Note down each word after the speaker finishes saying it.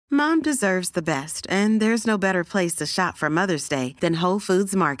Mom deserves the best, and there's no better place to shop for Mother's Day than Whole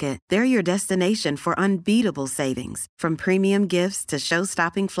Foods Market. They're your destination for unbeatable savings, from premium gifts to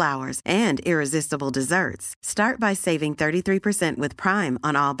show-stopping flowers and irresistible desserts. Start by saving 33% with Prime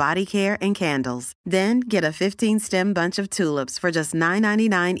on all body care and candles. Then get a 15-stem bunch of tulips for just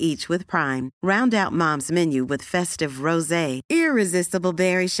 $9.99 each with Prime. Round out Mom's menu with festive rosé, irresistible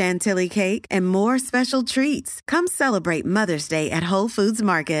berry chantilly cake, and more special treats. Come celebrate Mother's Day at Whole Foods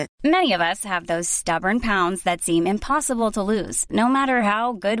Market. Many of us have those stubborn pounds that seem impossible to lose, no matter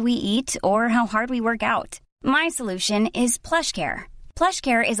how good we eat or how hard we work out. My solution is PlushCare.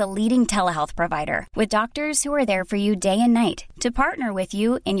 PlushCare is a leading telehealth provider with doctors who are there for you day and night to partner with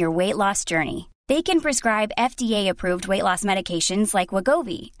you in your weight loss journey. They can prescribe FDA-approved weight loss medications like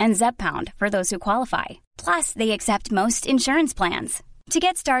Wegovy and Zepbound for those who qualify. Plus, they accept most insurance plans. To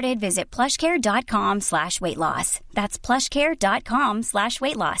get started, visit plushcare.com/weightloss. That's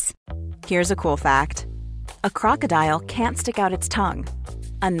plushcare.com/weightloss. Here's a cool fact. A crocodile can't stick out its tongue.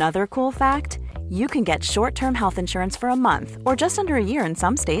 Another cool fact, you can get short-term health insurance for a month or just under a year in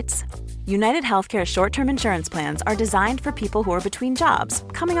some states. United Healthcare short-term insurance plans are designed for people who are between jobs,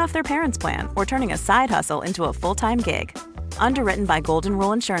 coming off their parents' plan, or turning a side hustle into a full-time gig. Underwritten by Golden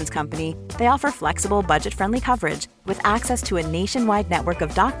Rule Insurance Company, they offer flexible, budget-friendly coverage with access to a nationwide network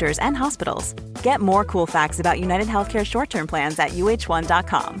of doctors and hospitals. Get more cool facts about United Healthcare short-term plans at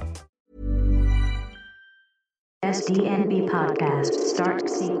uh1.com. SDNB podcast start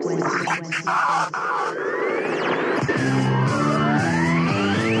sequence.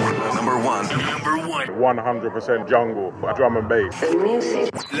 Number one. 100% jungle, drum and bass.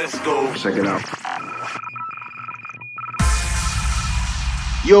 Let's go. Check it out.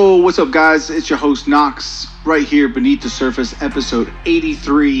 Yo, what's up, guys? It's your host, Knox, right here beneath the surface, episode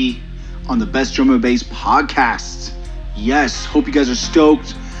 83 on the Best Drum and Bass podcast. Yes, hope you guys are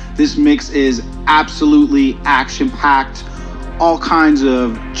stoked. This mix is absolutely action-packed. All kinds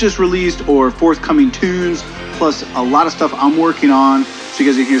of just released or forthcoming tunes, plus a lot of stuff I'm working on. So you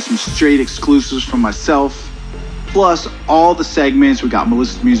guys can hear some straight exclusives from myself. Plus all the segments. We got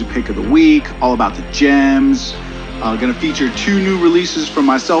Melissa's Music Pick of the Week, all about the gems. Going to feature 2 new releases from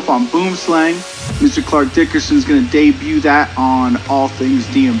myself on Boomslang. Mr. Clark Dickerson's going to debut that on All Things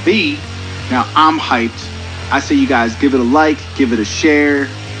DMB. Now, I'm hyped. I say you guys give it a like, give it a share.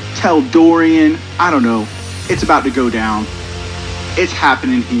 Tell Dorian. I don't know. It's about to go down. It's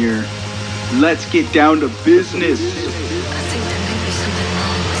happening here. Let's get down to business. I think there may be something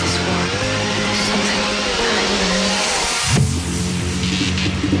wrong with this world. Something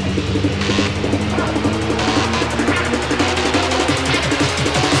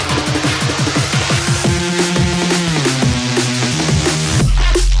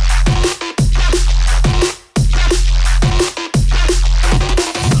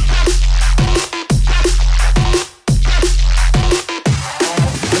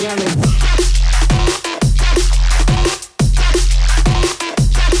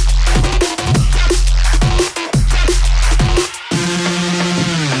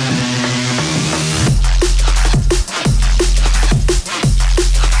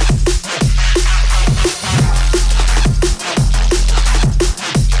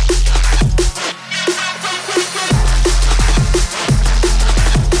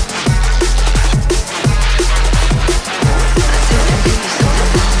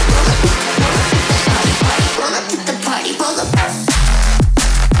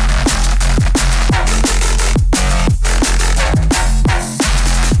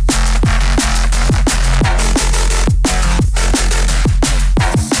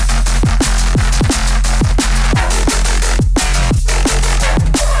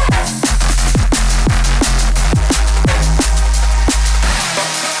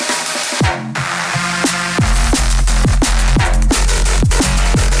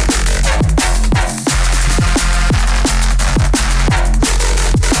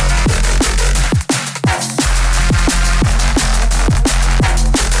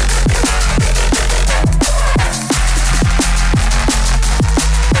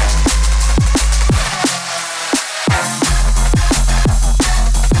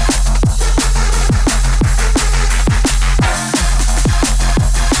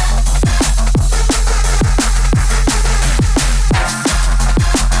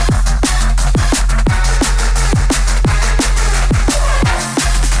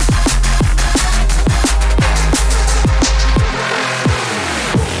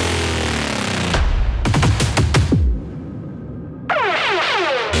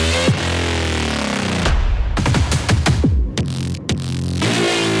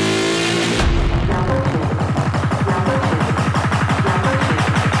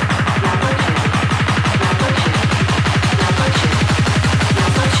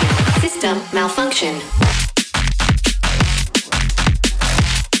System malfunction.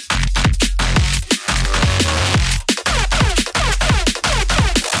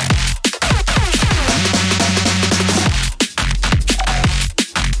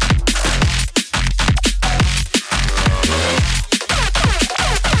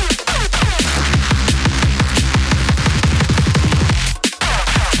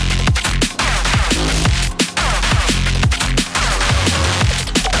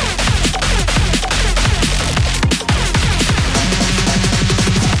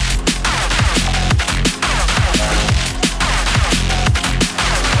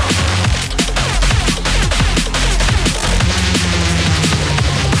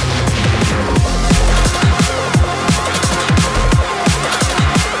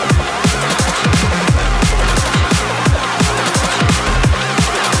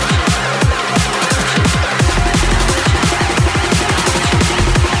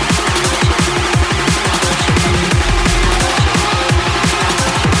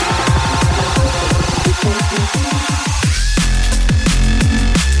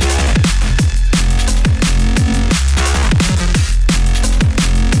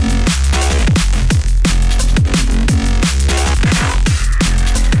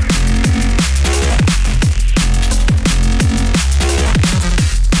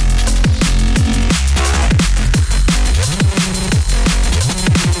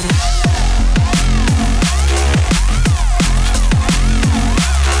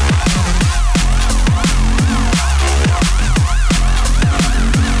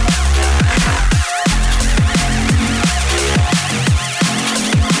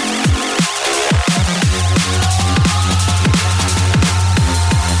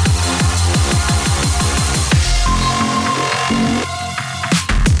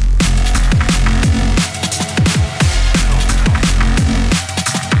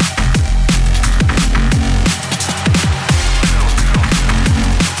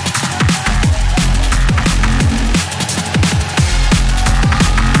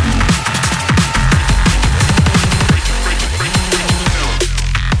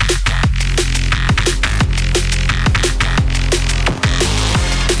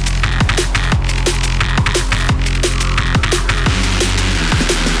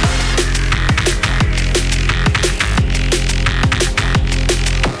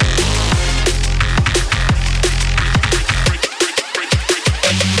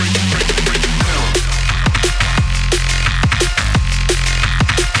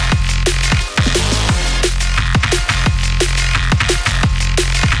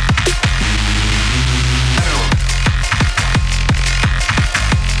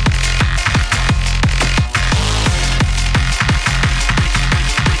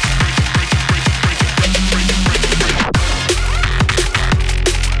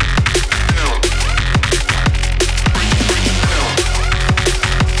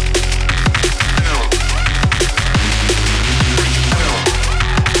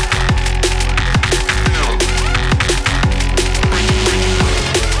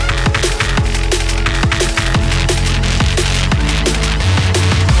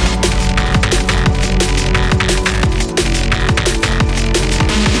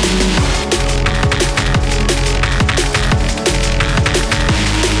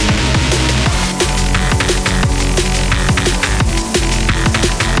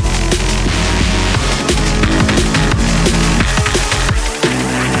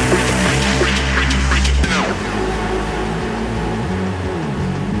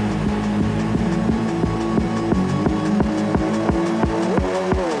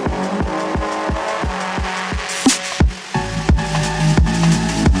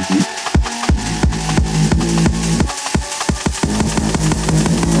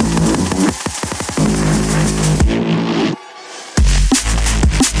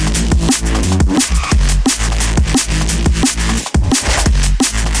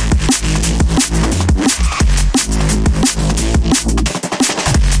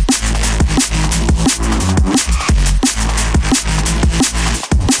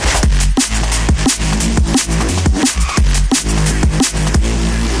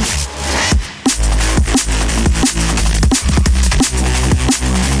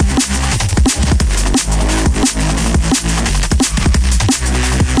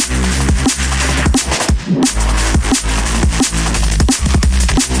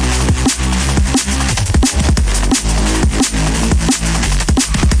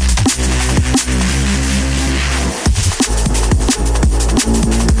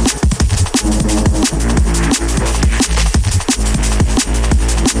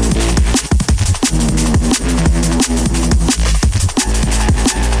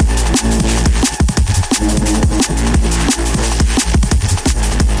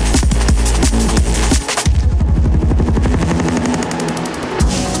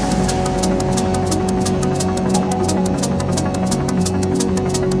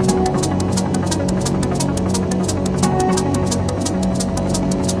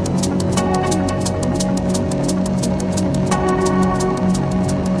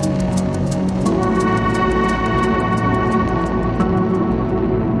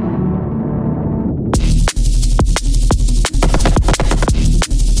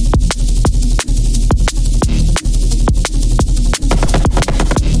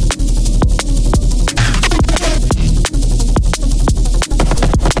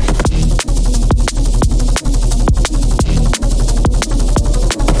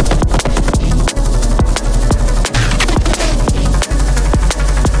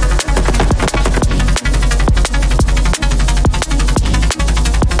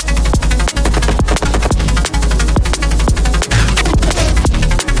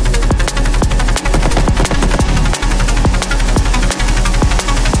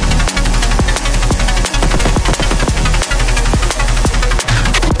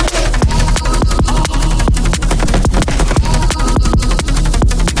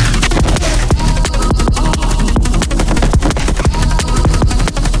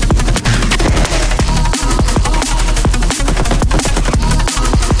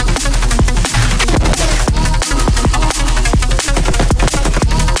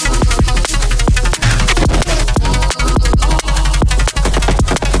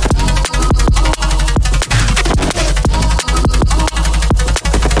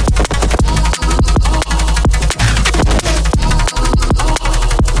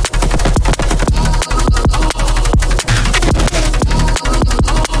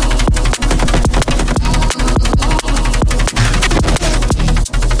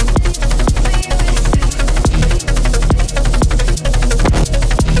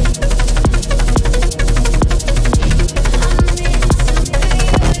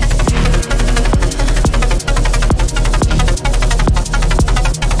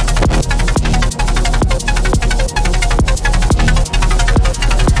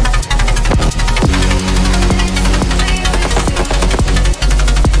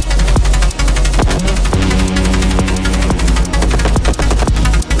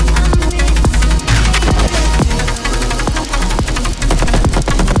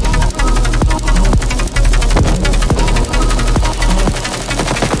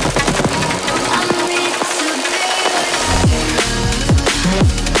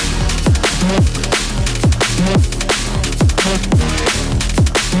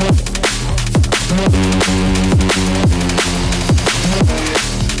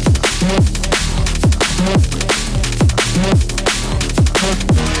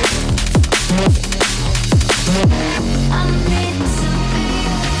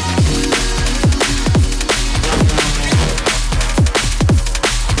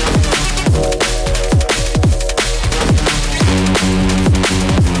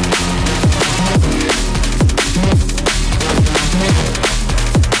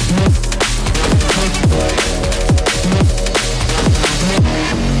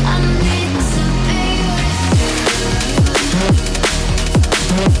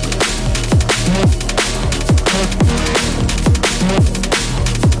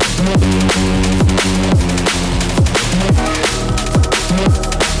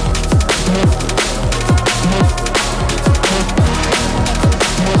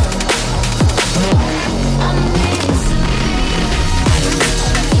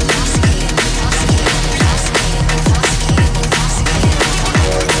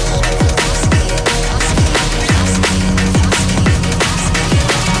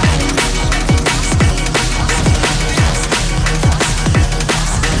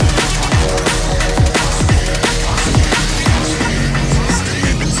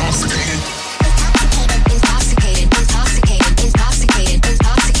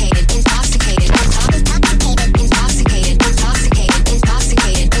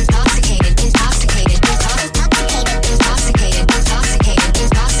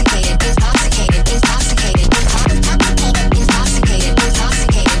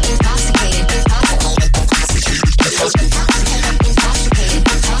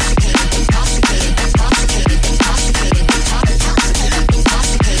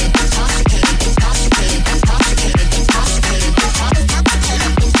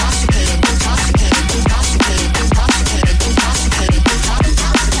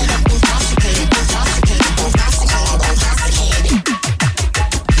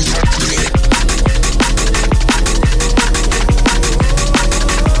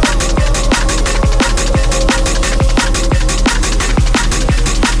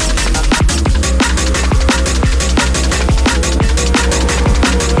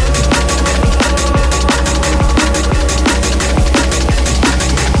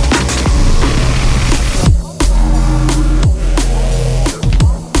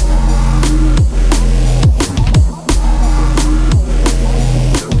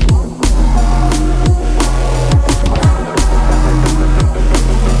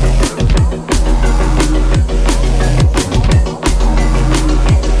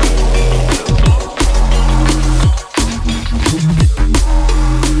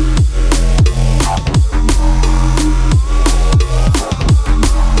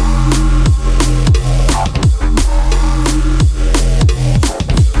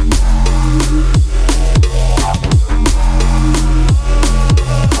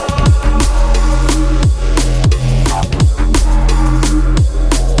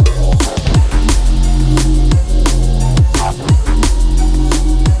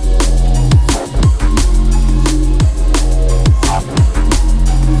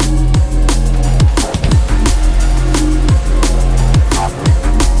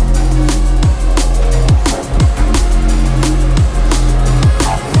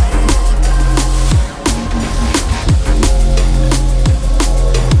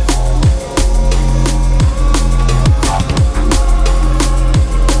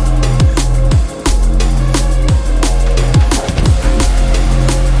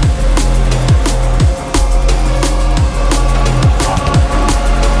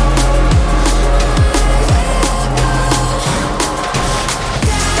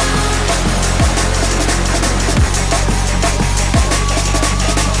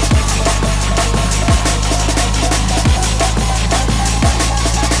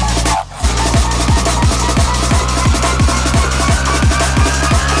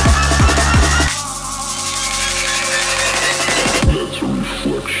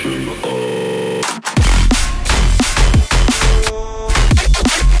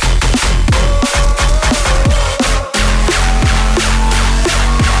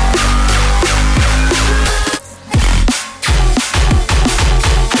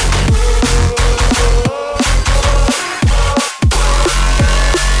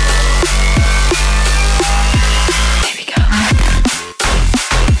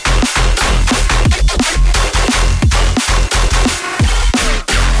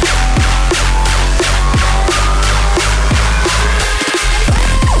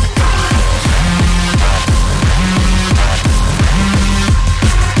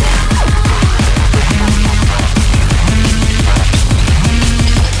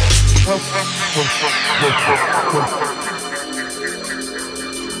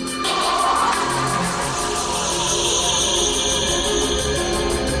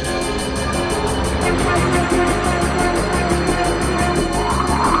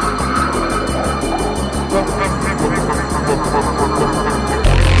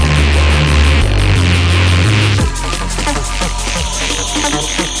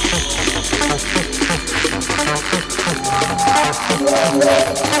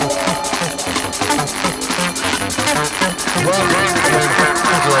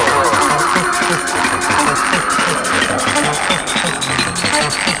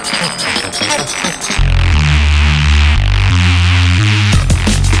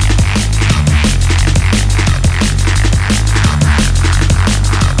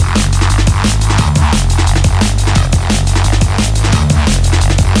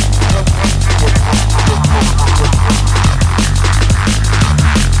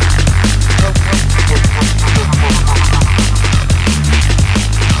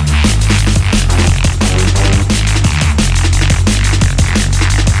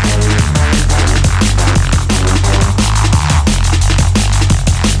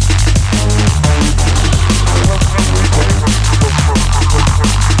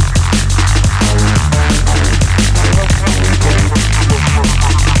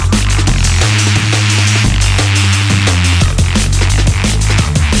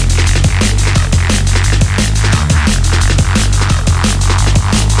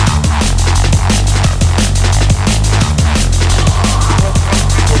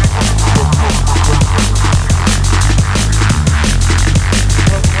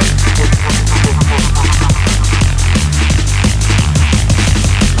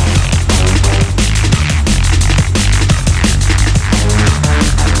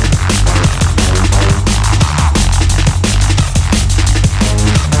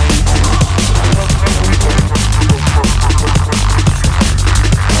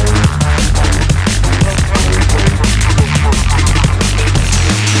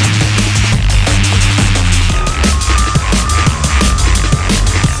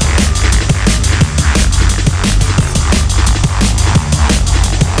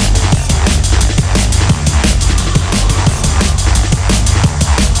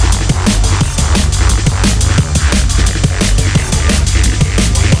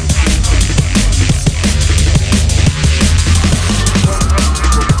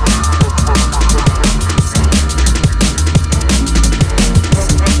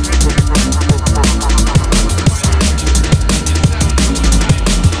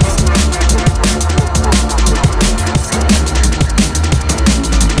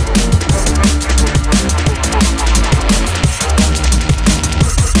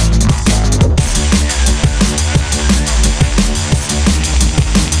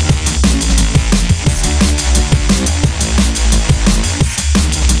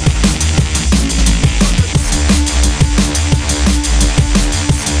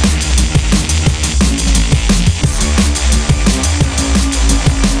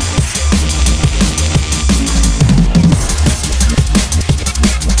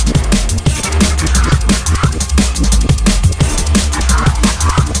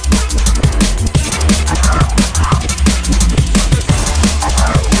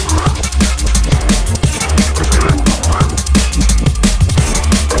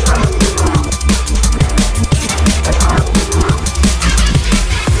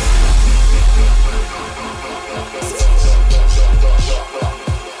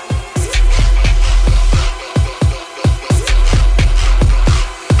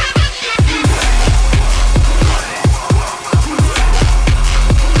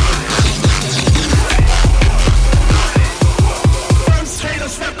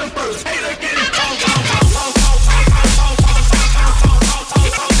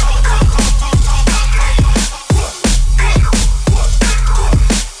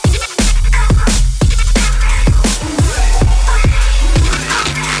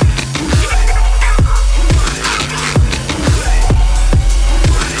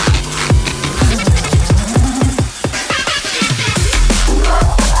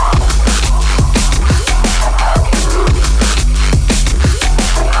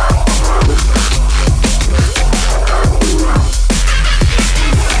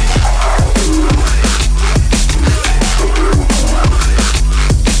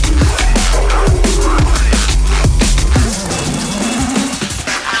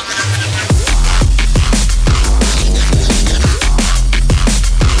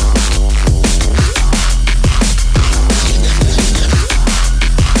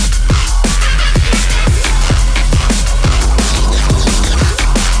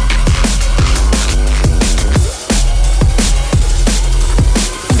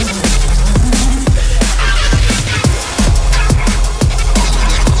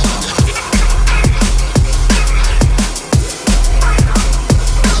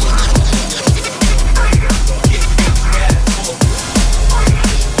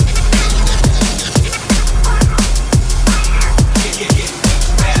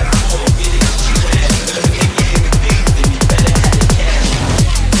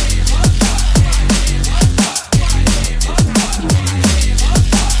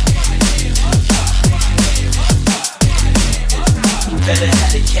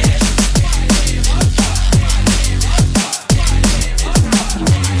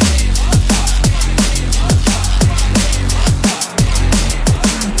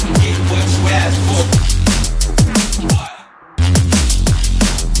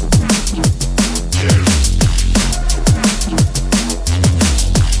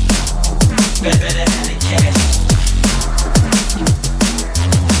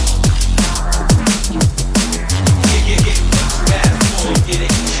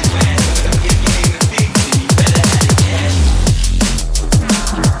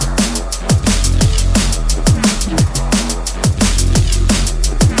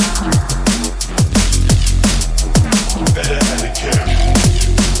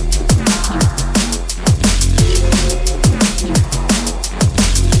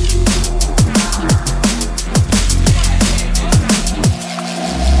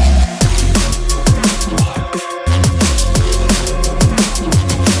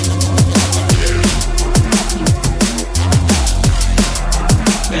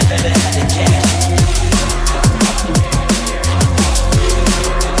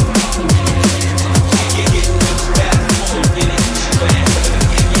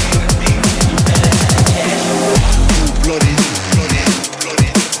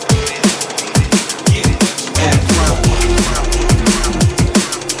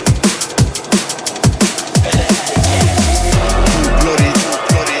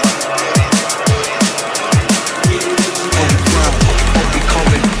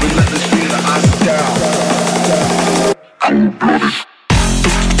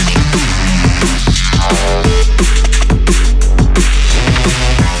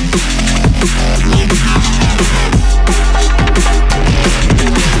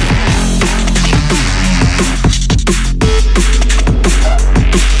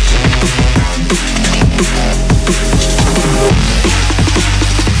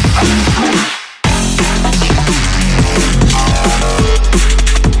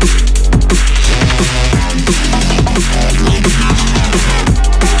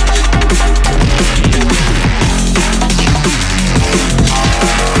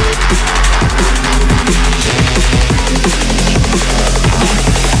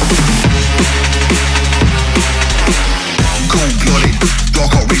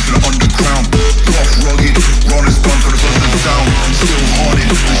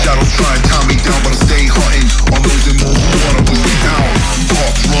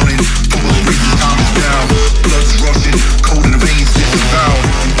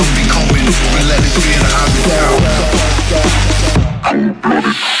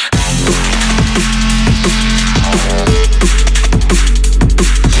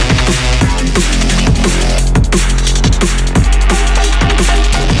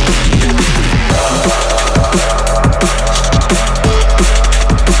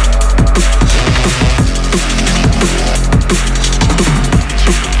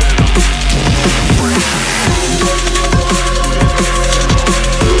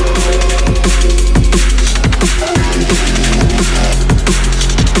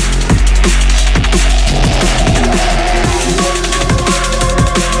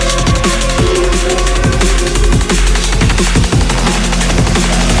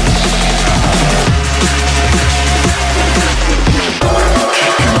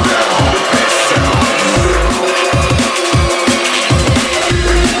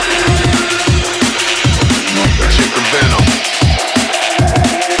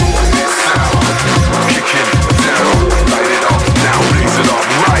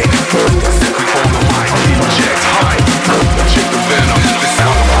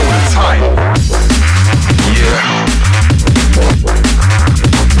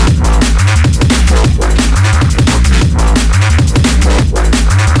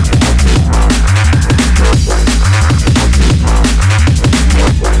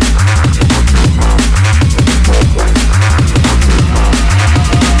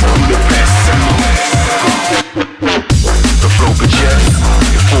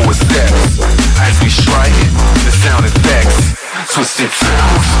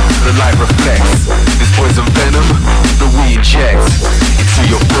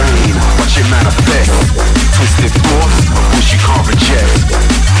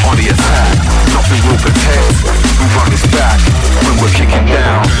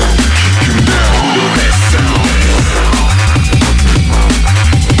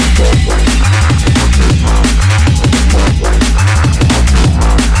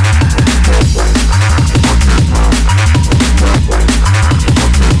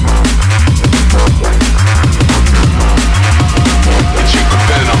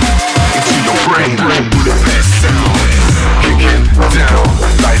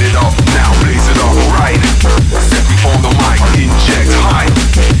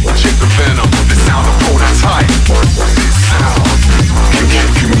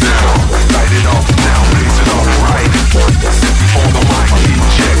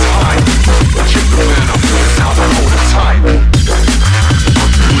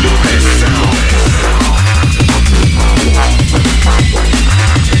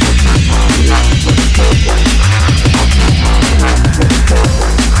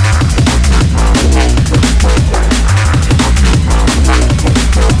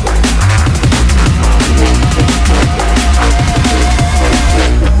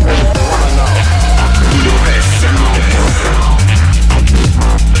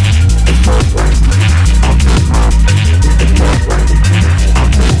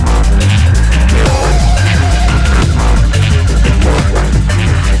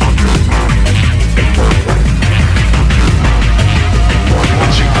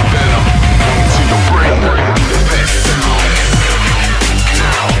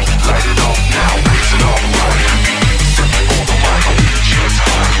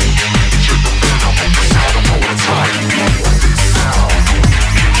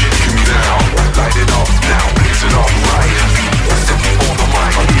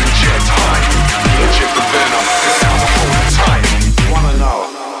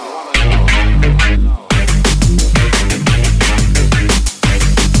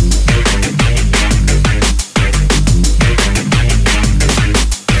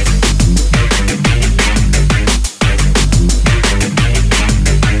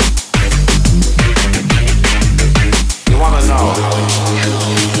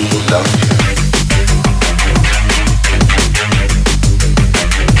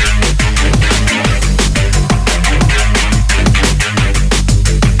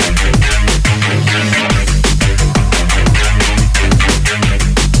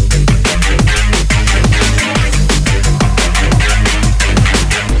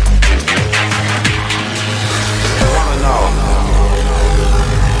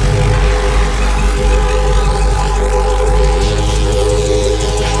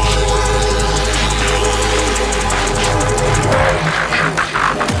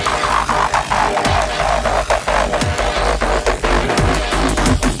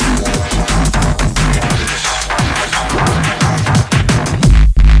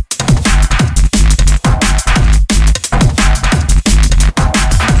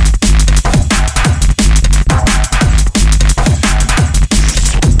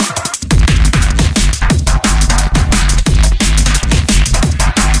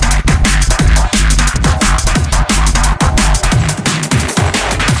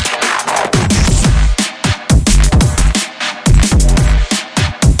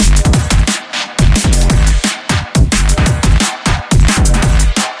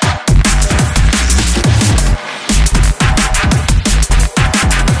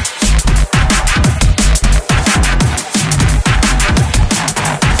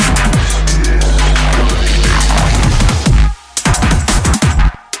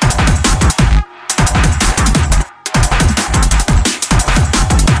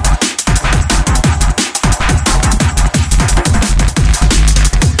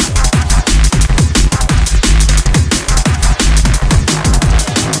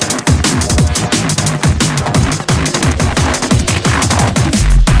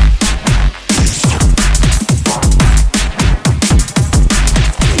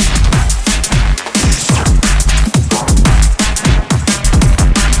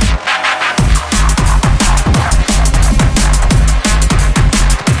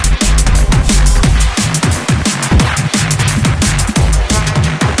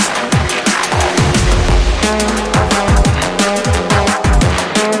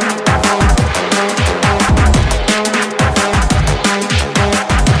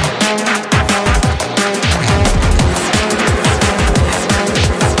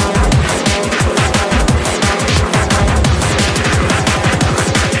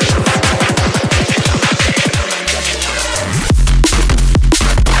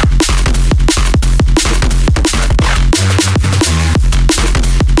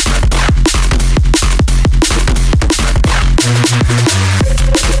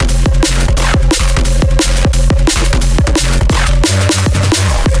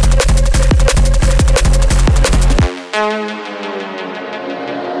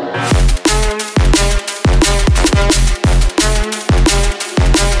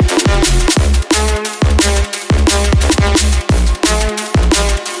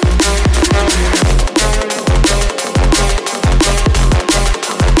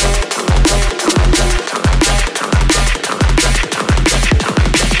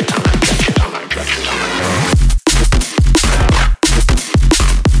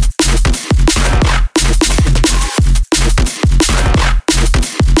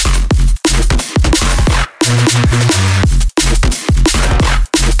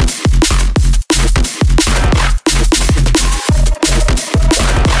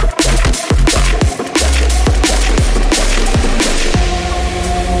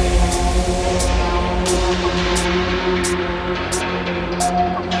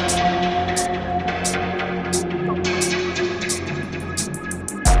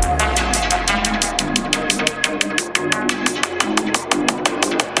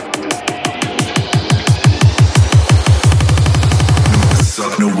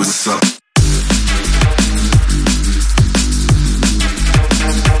 what's up.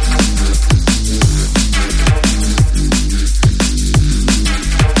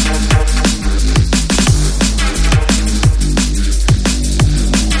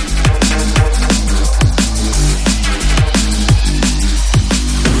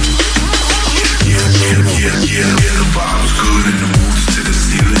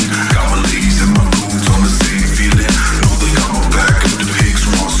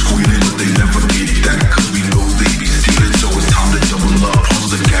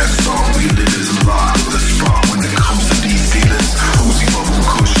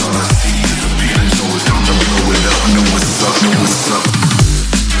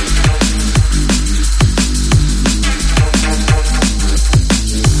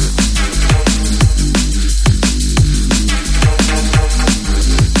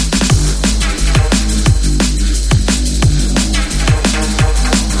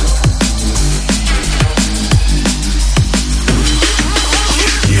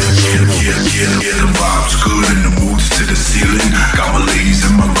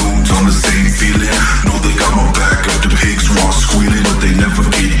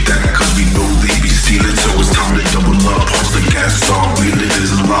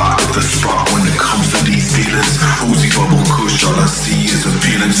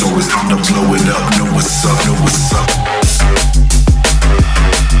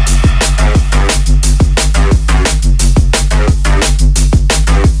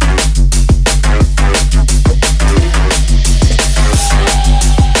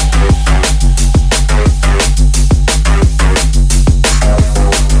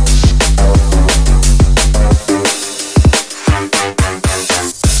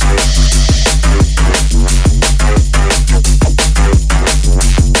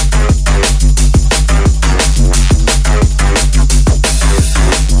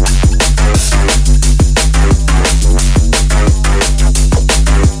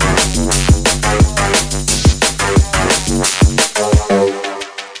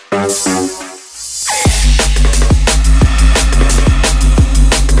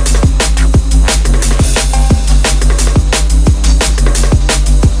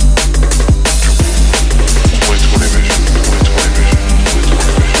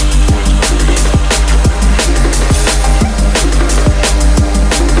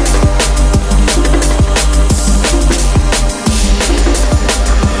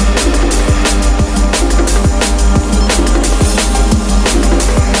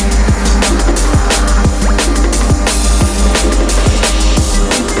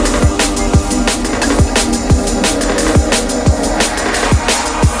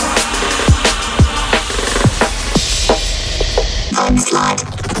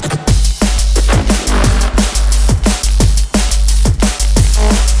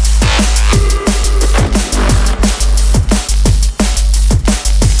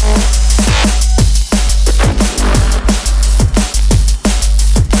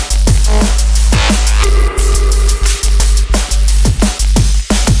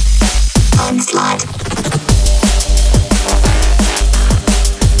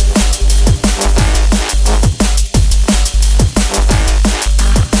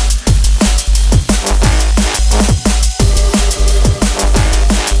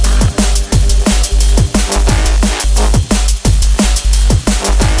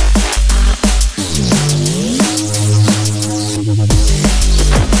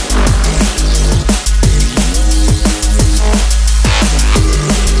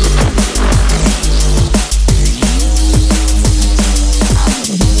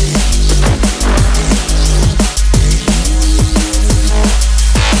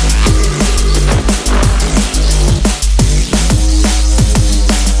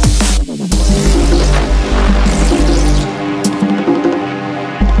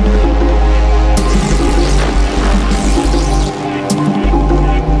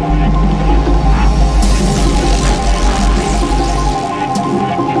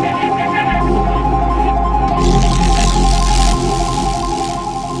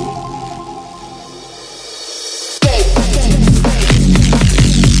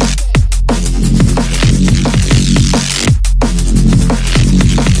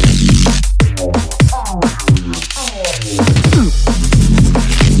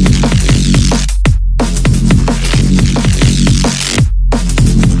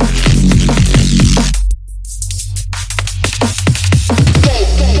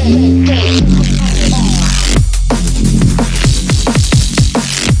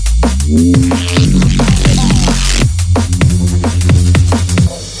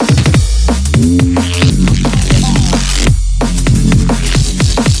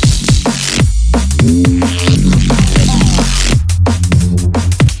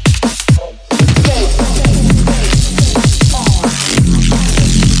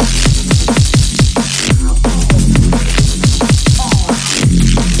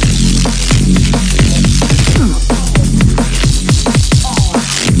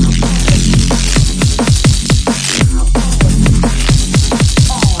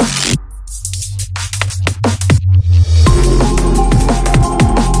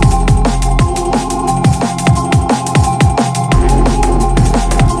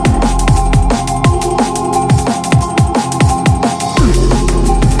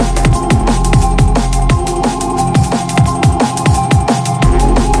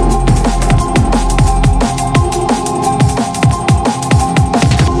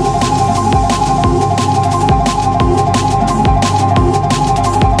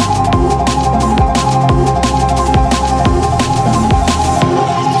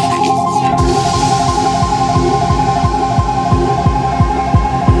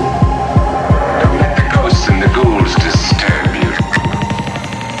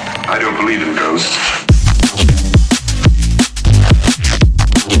 believe in ghosts.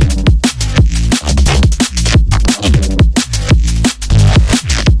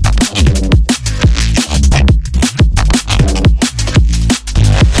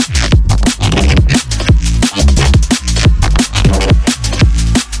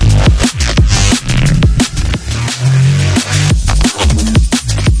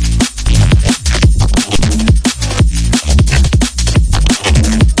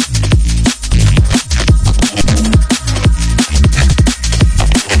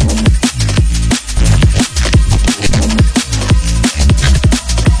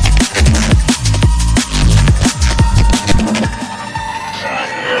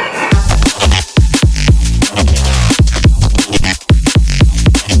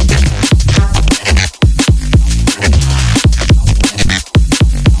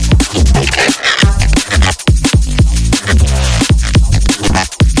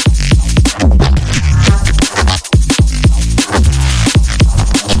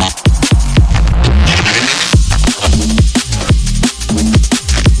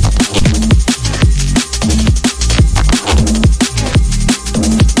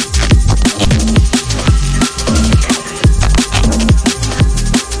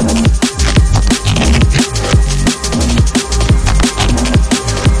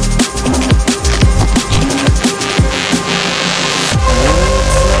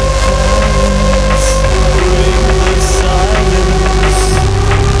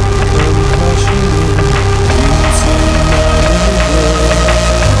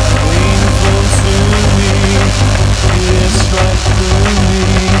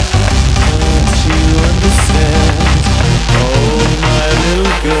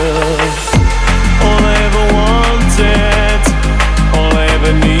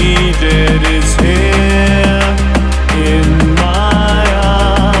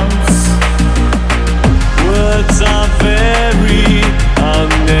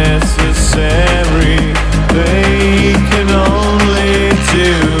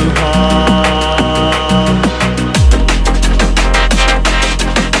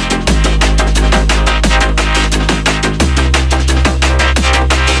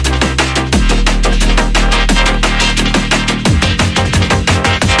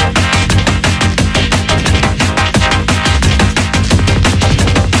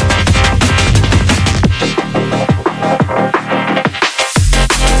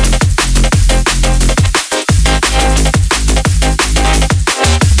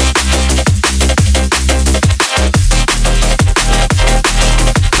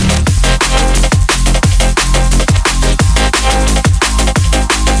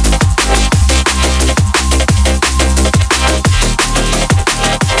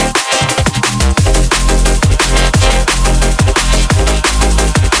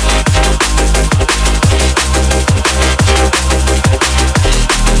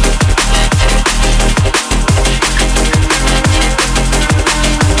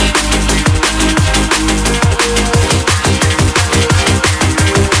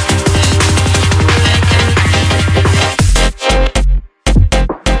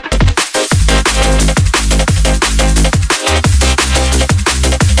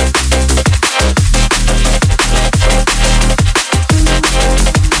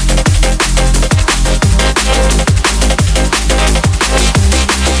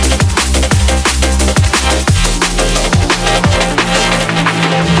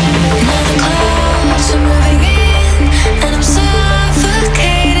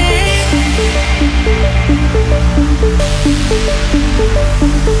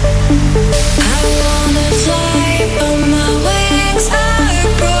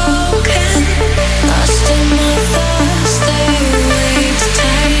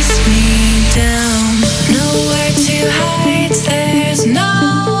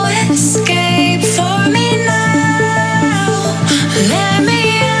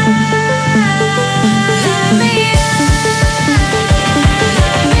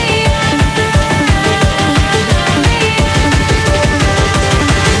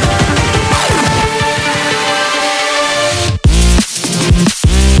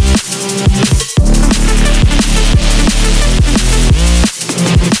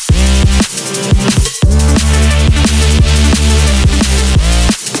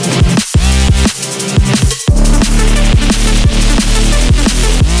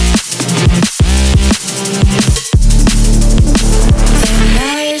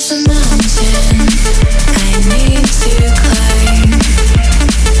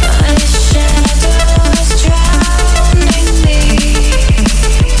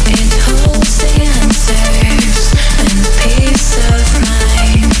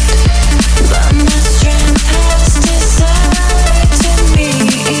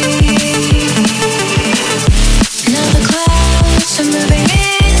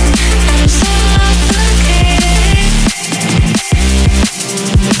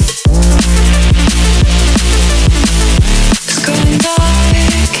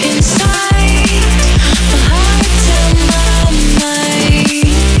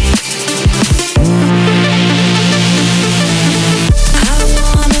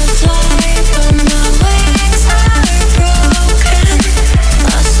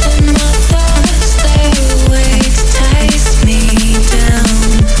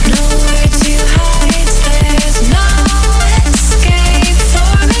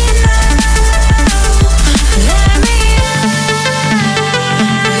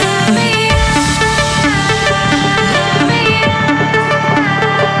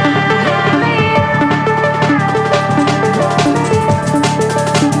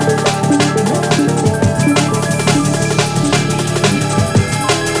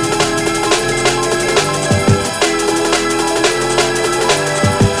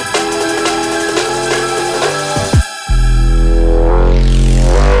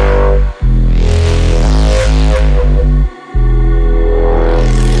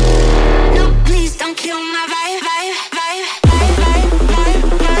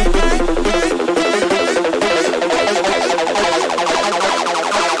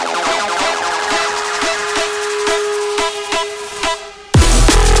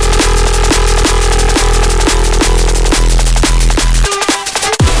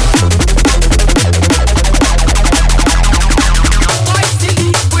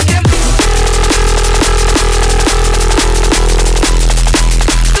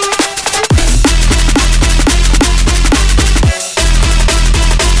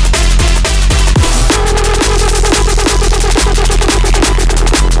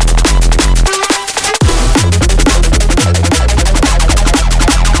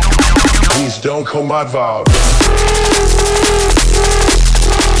 don't come mad vibe.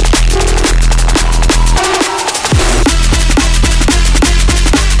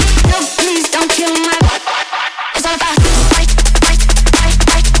 Please don't kill my vibe.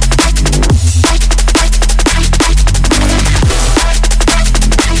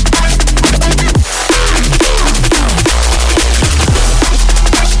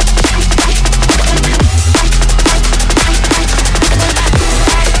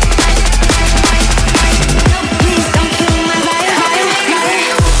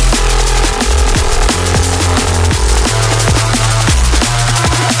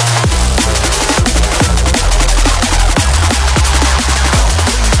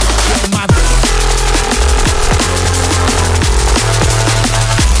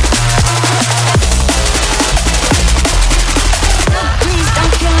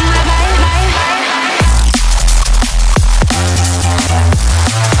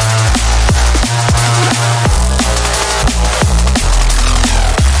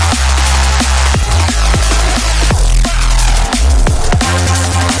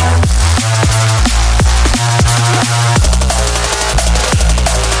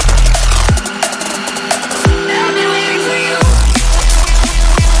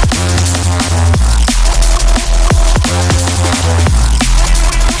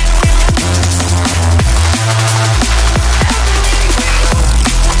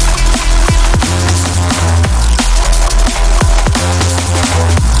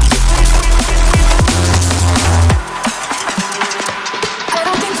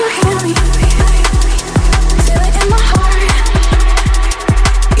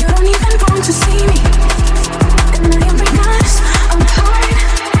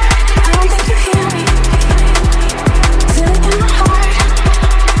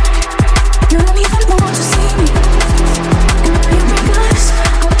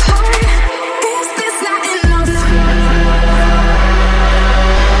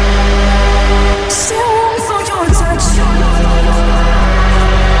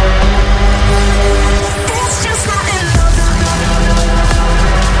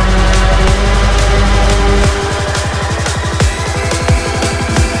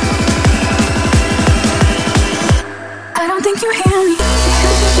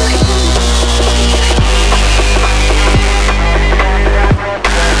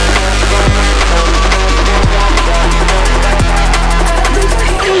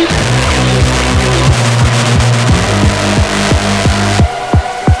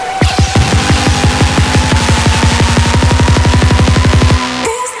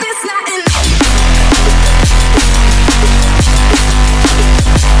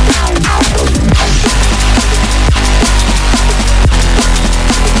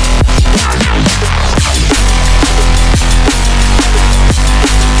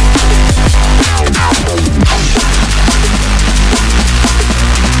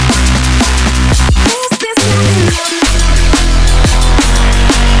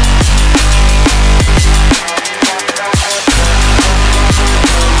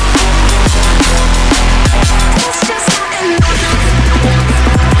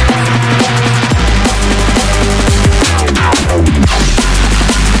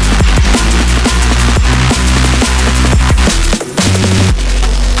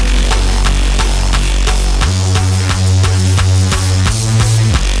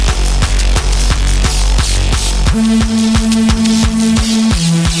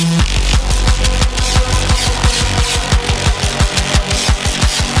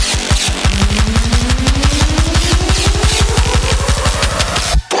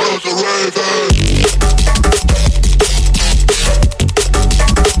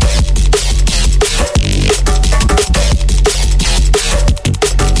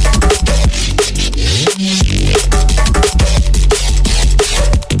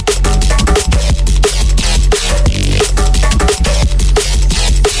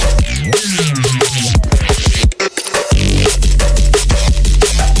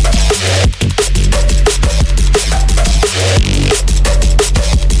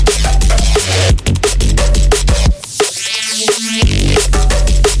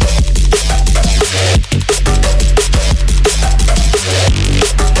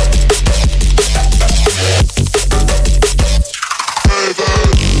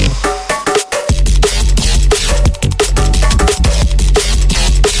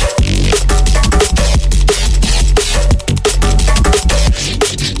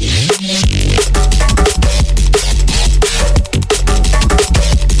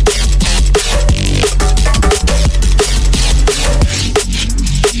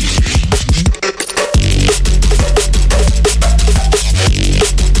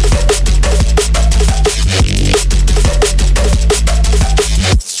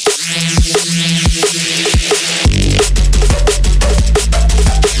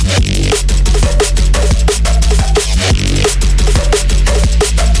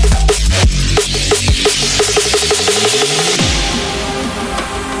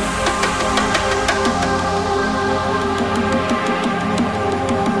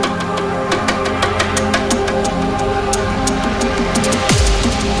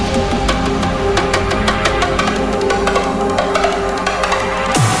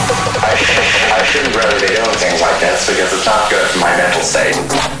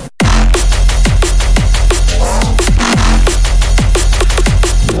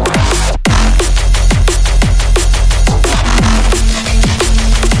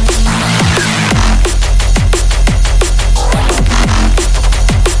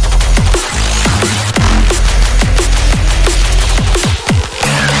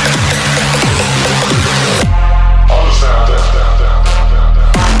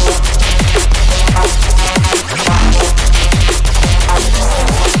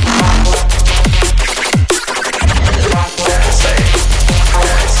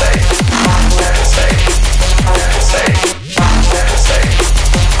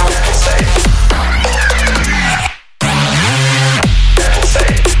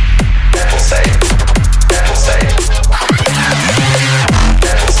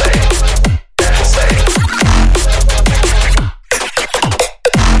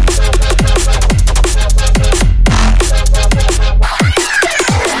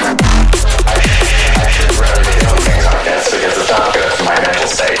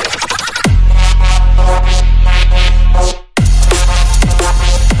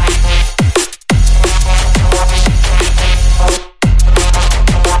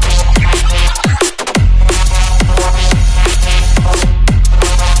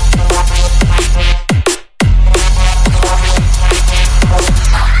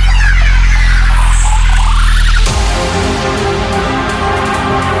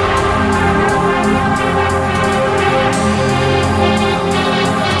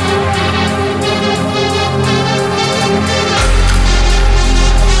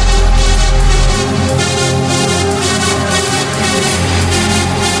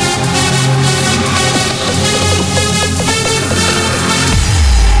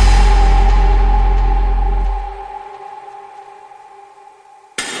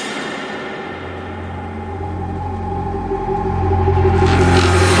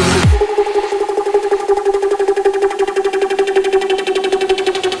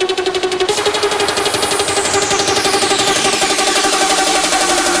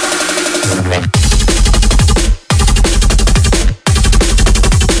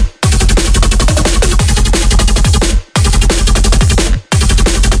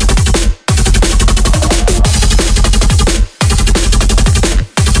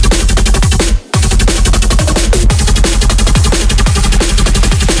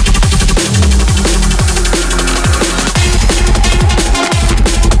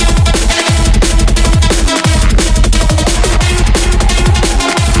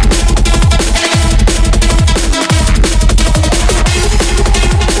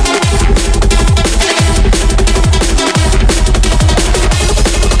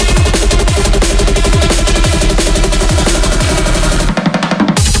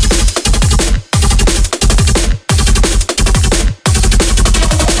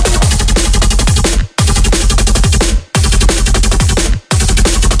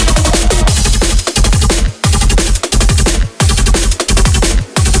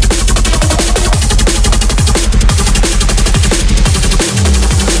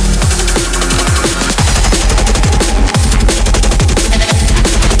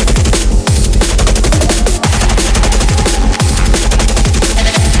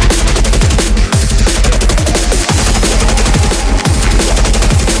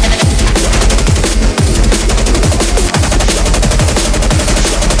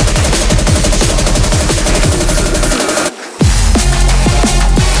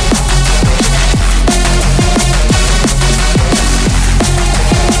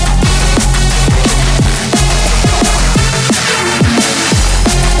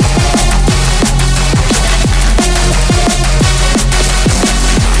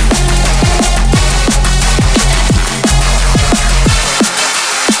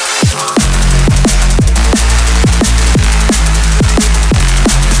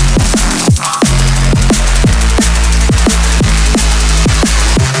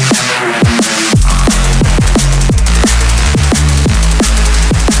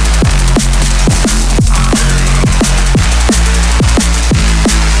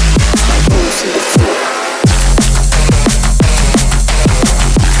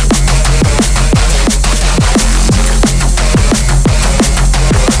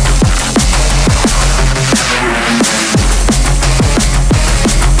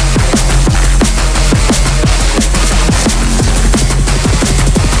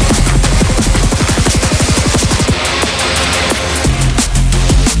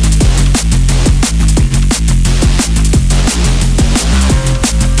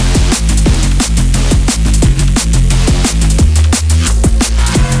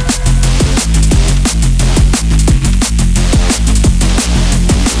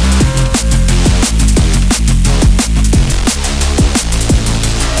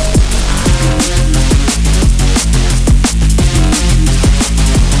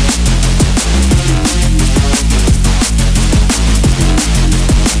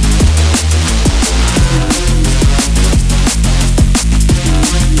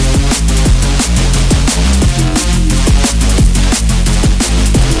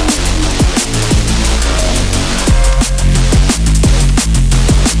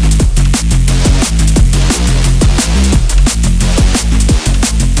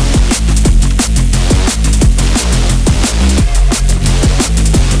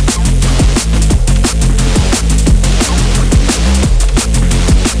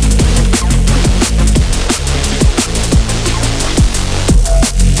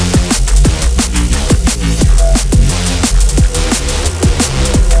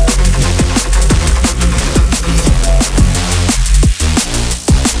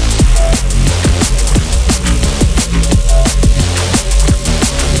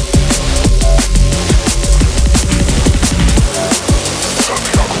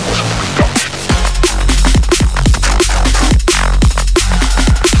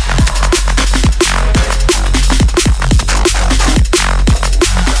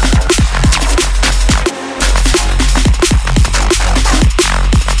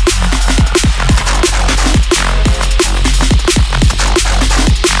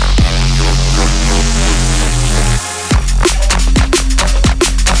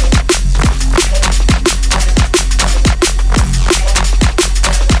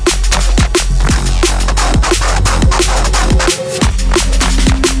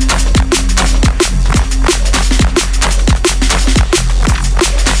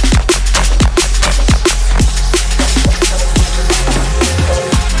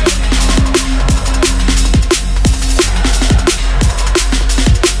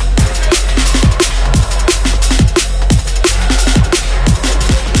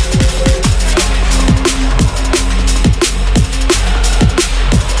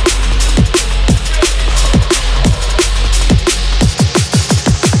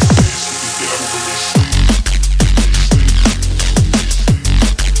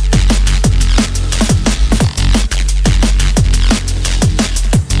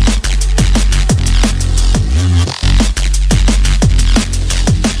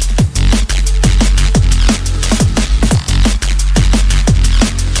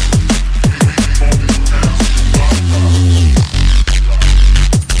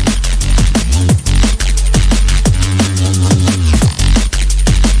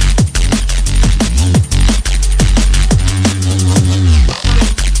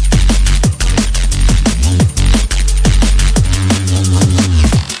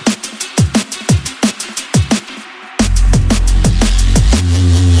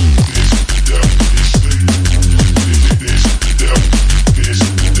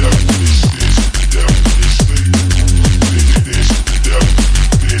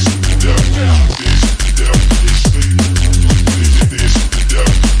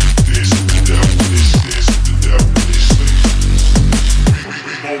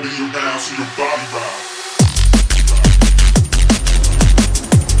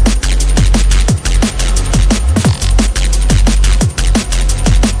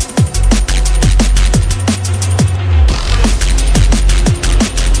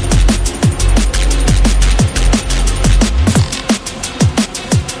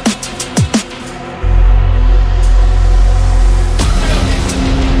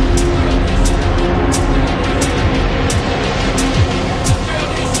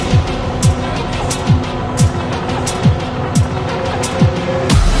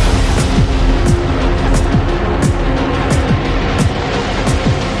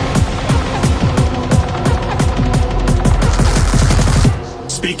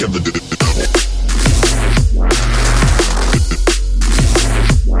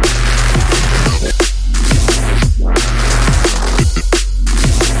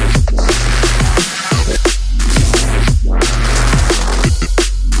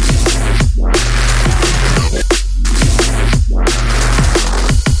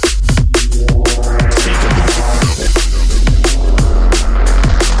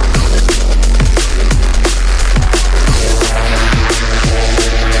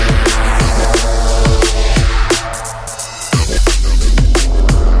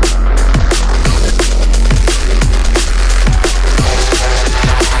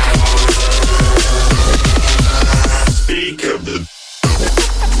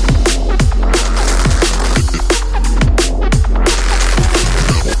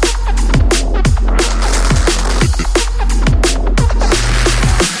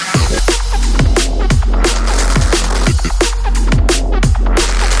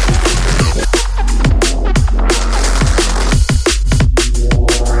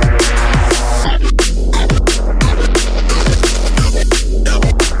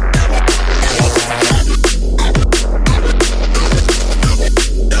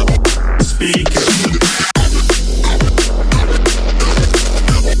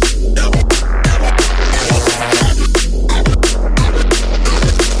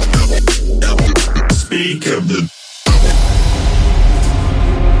 peak of the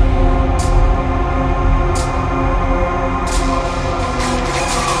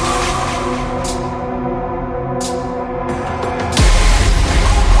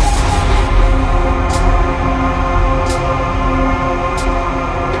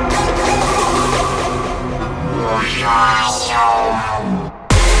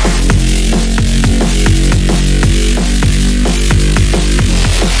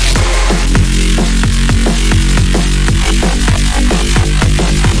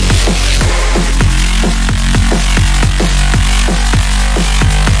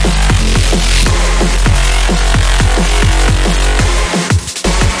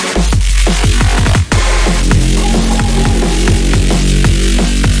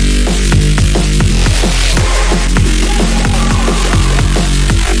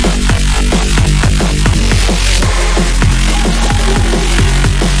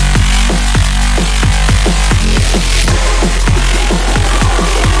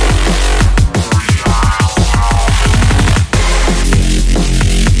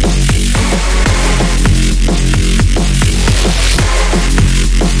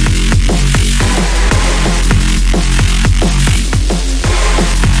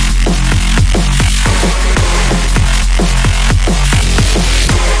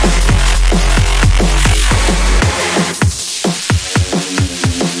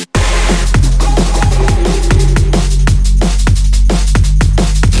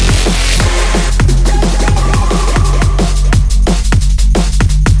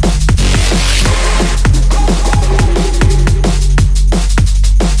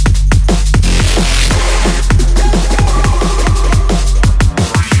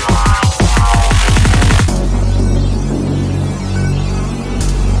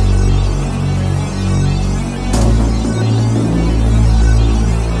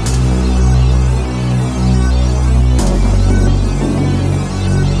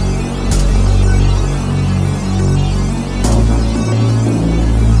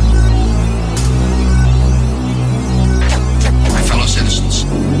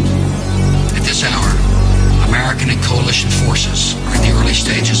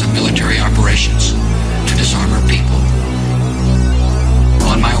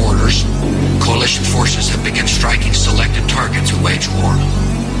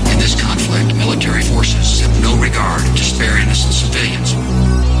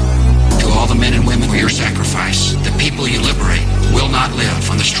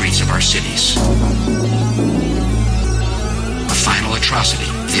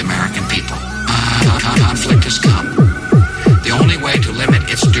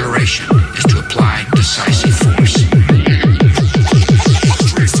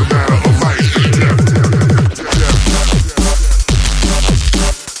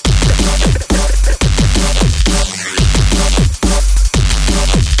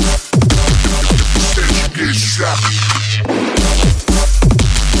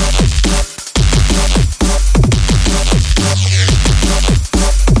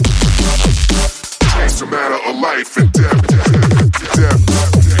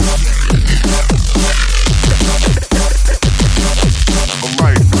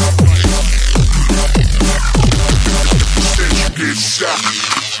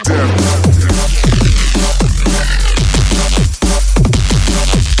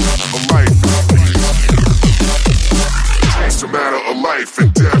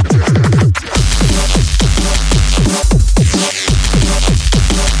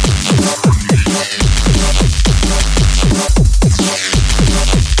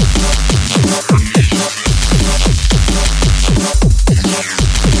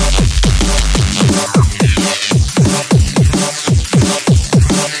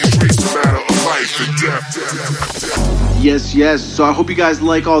Yes, so I hope you guys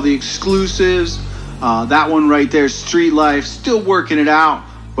like all the exclusives. That one right there, Street Life, still working it out.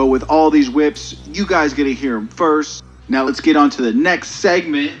 But with all these whips, you guys get to hear them first. Now let's get on to the next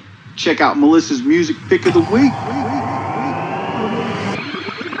segment. Check out Melissa's music pick of the week.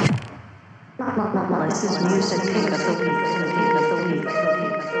 Melissa's music pick of the week.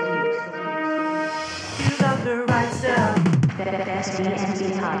 You love the right stuff. Best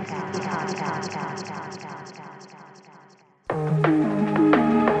DNB podcast.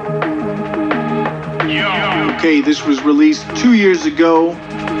 Okay, this was released 2 years ago.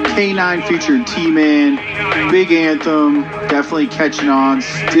 K9 featured T-Man. Big anthem. Definitely catching on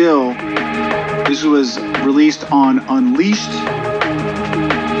still. This was released on Unleashed.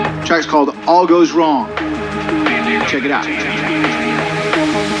 The track's called All Goes Wrong. Check it out.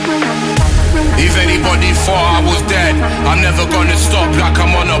 If anybody thought I was dead, I'm never gonna stop like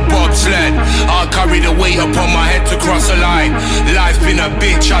I'm on a bobsled. I'll carry the weight upon my head to cross a line. Life's been a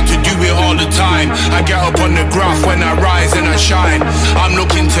bitch, had to do it all the time. I get up on the graph when I rise and I shine. I'm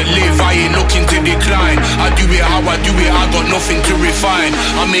looking to live, I ain't looking to decline. I do it how I do it, I got nothing to refine.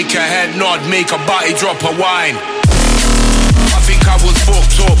 I make a head nod, make a body drop a wine. I think I was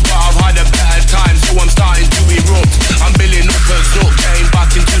fucked up, but I've had a better time, so I'm starting to erupt. I'm building up a zook, getting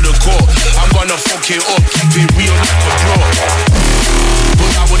back into the court. I'm gonna fuck it up, keep it real like a bro.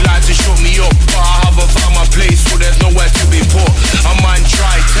 But I would like to shut me up, but I haven't found my place, so there's nowhere to be put. A man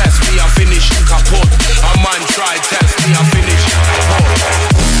try test me, I finish in kaput. A man try test me, I finish in kaput.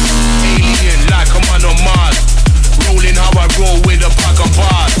 Alien like a man on Mars, rolling how I roll with a pack of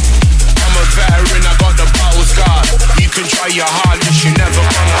bars. I'm a veteran, I got the battle scar. You can try your hardest, you never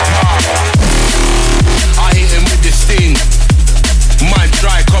come apart. I hit him with the sting. Man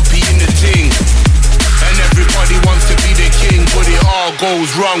try copying the thing. And everybody wants to be the king, but it all goes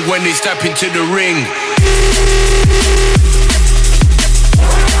wrong when they step into the ring.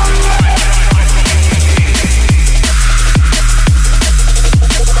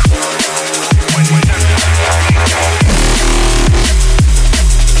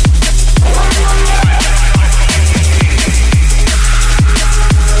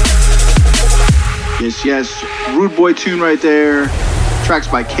 Yes, Rude Boy tune right there. Tracks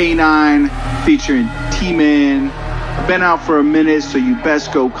by K9 featuring T-Man. Been out for a minute, so you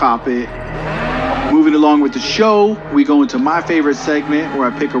best go cop it. Moving along with the show, we go into my favorite segment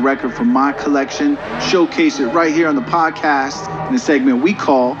where I pick a record from my collection, showcase it right here on the podcast in a segment we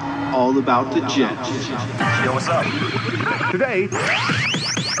call All About the Gems. Yo, what's up? Today,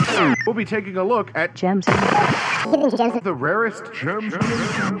 we'll be taking a look at gems. The rarest gems.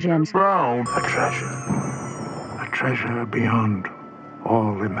 Gems. Brown. A treasure beyond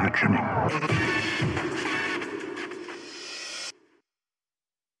all imagining.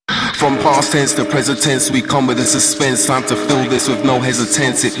 From past tense to present tense, we come with a suspense. Time to fill this with no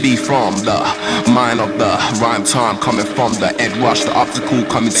hesitance. It be from the mind of the rhyme time, coming from the Ed Rush, the optical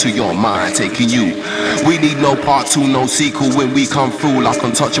coming to your mind, taking you. We need no part two, no sequel. When we come through, like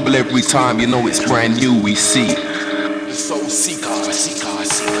untouchable every time, you know it's brand new. We see the soul seeker,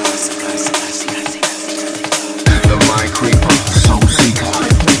 the mind creeper, soul seeker,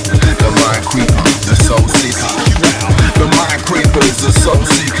 the mind creeper, the soul seeker. The mind creepers, the soul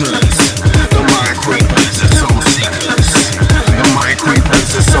seekers. The mind creepers, the soul seekers. The mind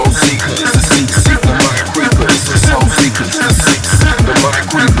creepers, the soul seekers. The seek. The mind creepers, the soul seekers. The six. The mind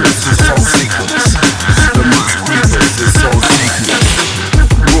creepers, the soul seekers. The mind creepers, the soul seekers.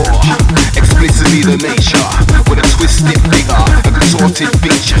 Raw, explicitly the nature, with a twisted figure and contorted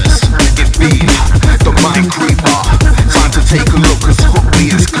features. It be the mind creeper. Time to take a look as hookly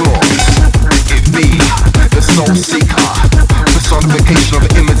as claws. It be the soul seeker, personification of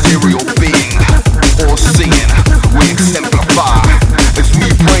an immaterial being, all seeing, we exemplify as we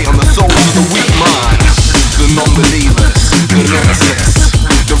prey on the souls of the weak mind, the non-believers, the nemesis,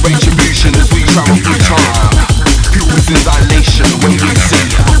 the retribution as we travel through time. Pupils in dilation when we see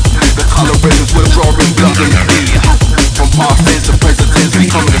the color rivers we're drawing blood and fear. From past tense to present tense, we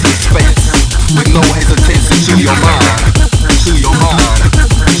come in a suspense with no hesitance into your mind, to your mind,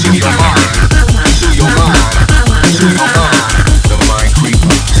 to your mind, to your mind, to your mind. The mind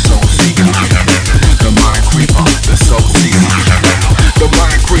creeper, soul seeker. The mind creeper, the soul seeker. The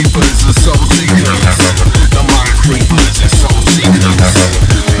mind creepers, the soul seekers. The mind creepers, the soul seekers.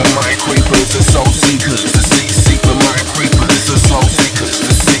 The mind creepers, the soul seekers. The seek. The mind creepers, the soul seekers.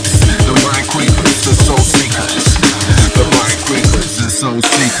 The six. The mind creepers, the soul seekers. The mind creepers, the soul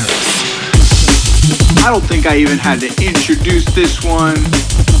seekers. I don't think I even had to introduce this one.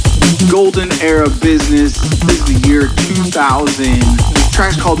 Golden Era Business. This is the year 2000.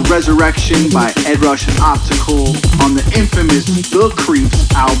 Track's called Resurrection by Ed Rush and Optical on the infamous The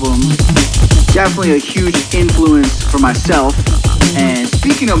Creeps album. Definitely a huge influence for myself. And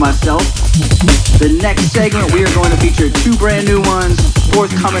speaking of myself, the next segment we are going to feature two brand new ones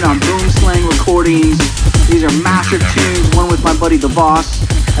forthcoming on Boom Slang Recordings. These are massive tunes, one with my buddy The Boss,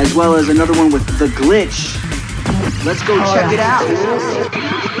 as well as another one with The Glitch. Let's go check it out.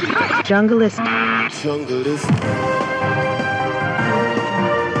 Junglist.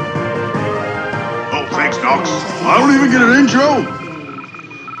 Oh, thanks, Knox. I don't even get an intro.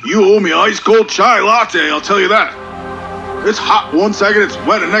 You owe me ice cold chai latte, I'll tell you that. It's hot one second, it's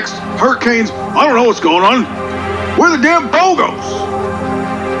wet the next. Hurricanes, I don't know what's going on. Where are the damn BOGOs?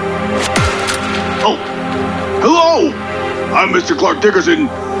 Oh, hello. I'm Mr. Clark Dickerson,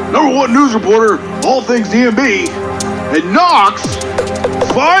 #1 news reporter, all things DMB. And Knox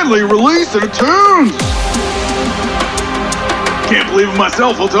finally released the tunes. Can't believe it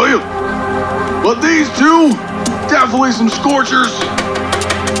myself, I'll tell you. But these two, definitely some scorchers.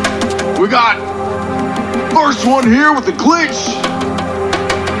 We got first one here with the glitch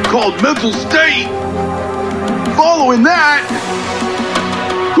called Mental State. Following that,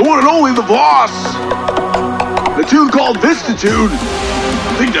 the one and only The Voss. The tune called Vistitude.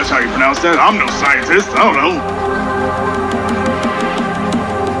 I think that's how you pronounce that. I'm no scientist. I don't know.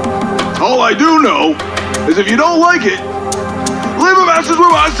 All I do know is if you don't like it, leave a message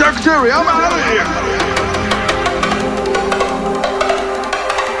with my secretary. I'm out of here.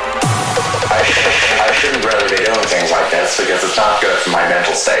 I shouldn't really be doing things like this because it's not good for my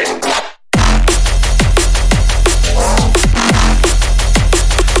mental state.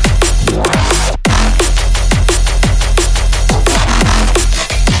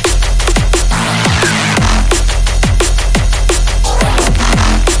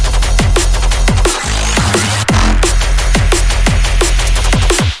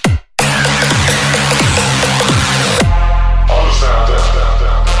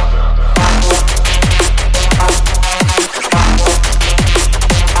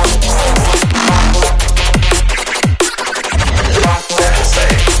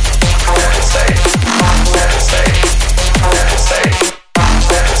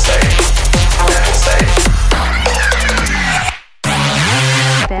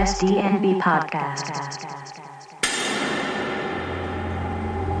 DNB Podcast.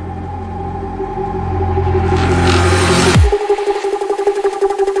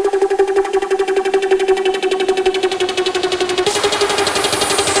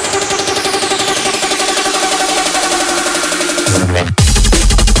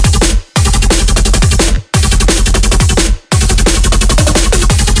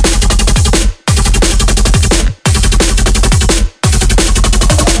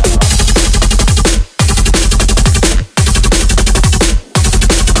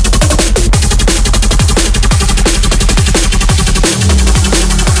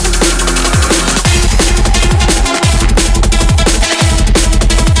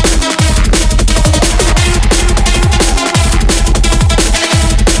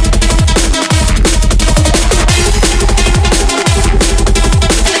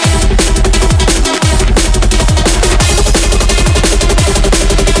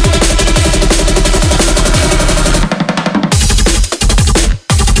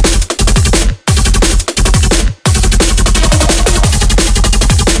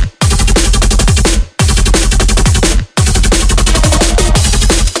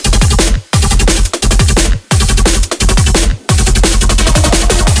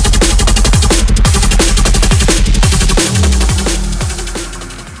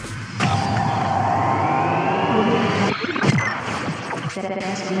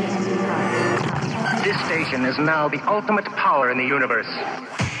 This station is now the ultimate power in the universe.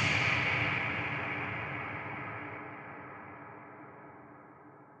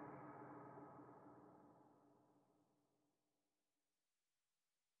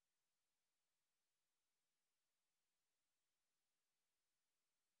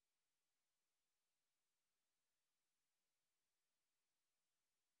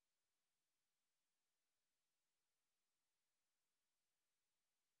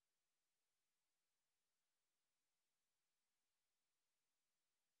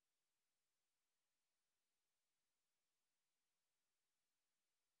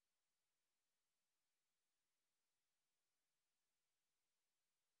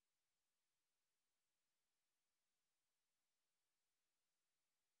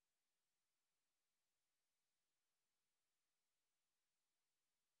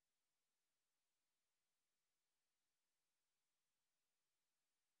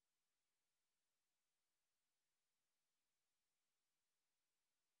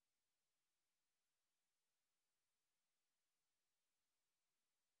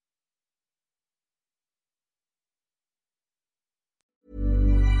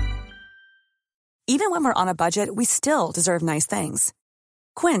 Even when we're on a budget, we still deserve nice things.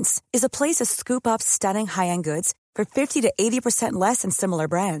 Quince is a place to scoop up stunning high-end goods for 50 to 80% less than similar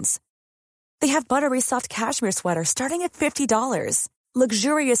brands. They have buttery soft cashmere sweaters starting at $50,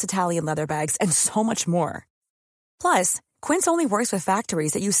 luxurious Italian leather bags, and so much more. Plus, Quince only works with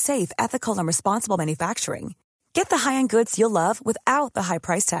factories that use safe, ethical, and responsible manufacturing. Get the high-end goods you'll love without the high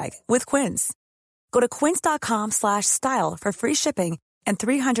price tag with Quince. Go to quince.com/style for free shipping and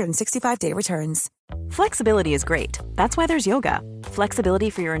 365-day returns. Flexibility is great. That's why there's yoga. Flexibility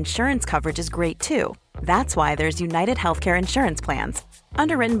for your insurance coverage is great too. That's why there's United Healthcare Insurance Plans.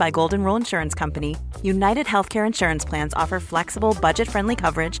 Underwritten by Golden Rule Insurance Company, United Healthcare Insurance Plans offer flexible, budget-friendly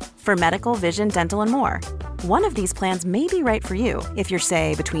coverage for medical, vision, dental, and more. One of these plans may be right for you if you're,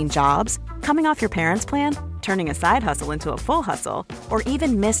 say, between jobs, coming off your parents' plan, turning a side hustle into a full hustle, or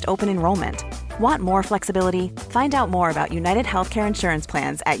even missed open enrollment. Want more flexibility? Find out more about United Healthcare Insurance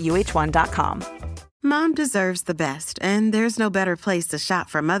Plans at uh1.com. Mom deserves the best, and there's no better place to shop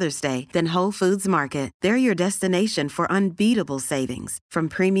for Mother's Day than Whole Foods Market. They're your destination for unbeatable savings, from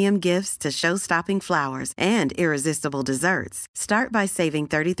premium gifts to show-stopping flowers and irresistible desserts. Start by saving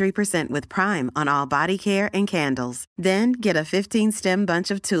 33% with Prime on all body care and candles. Then get a 15-stem bunch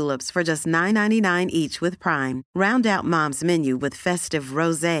of tulips for just $9.99 each with Prime. Round out Mom's menu with festive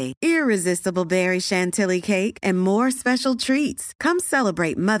rosé, irresistible berry chantilly cake, and more special treats. Come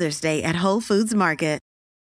celebrate Mother's Day at Whole Foods Market.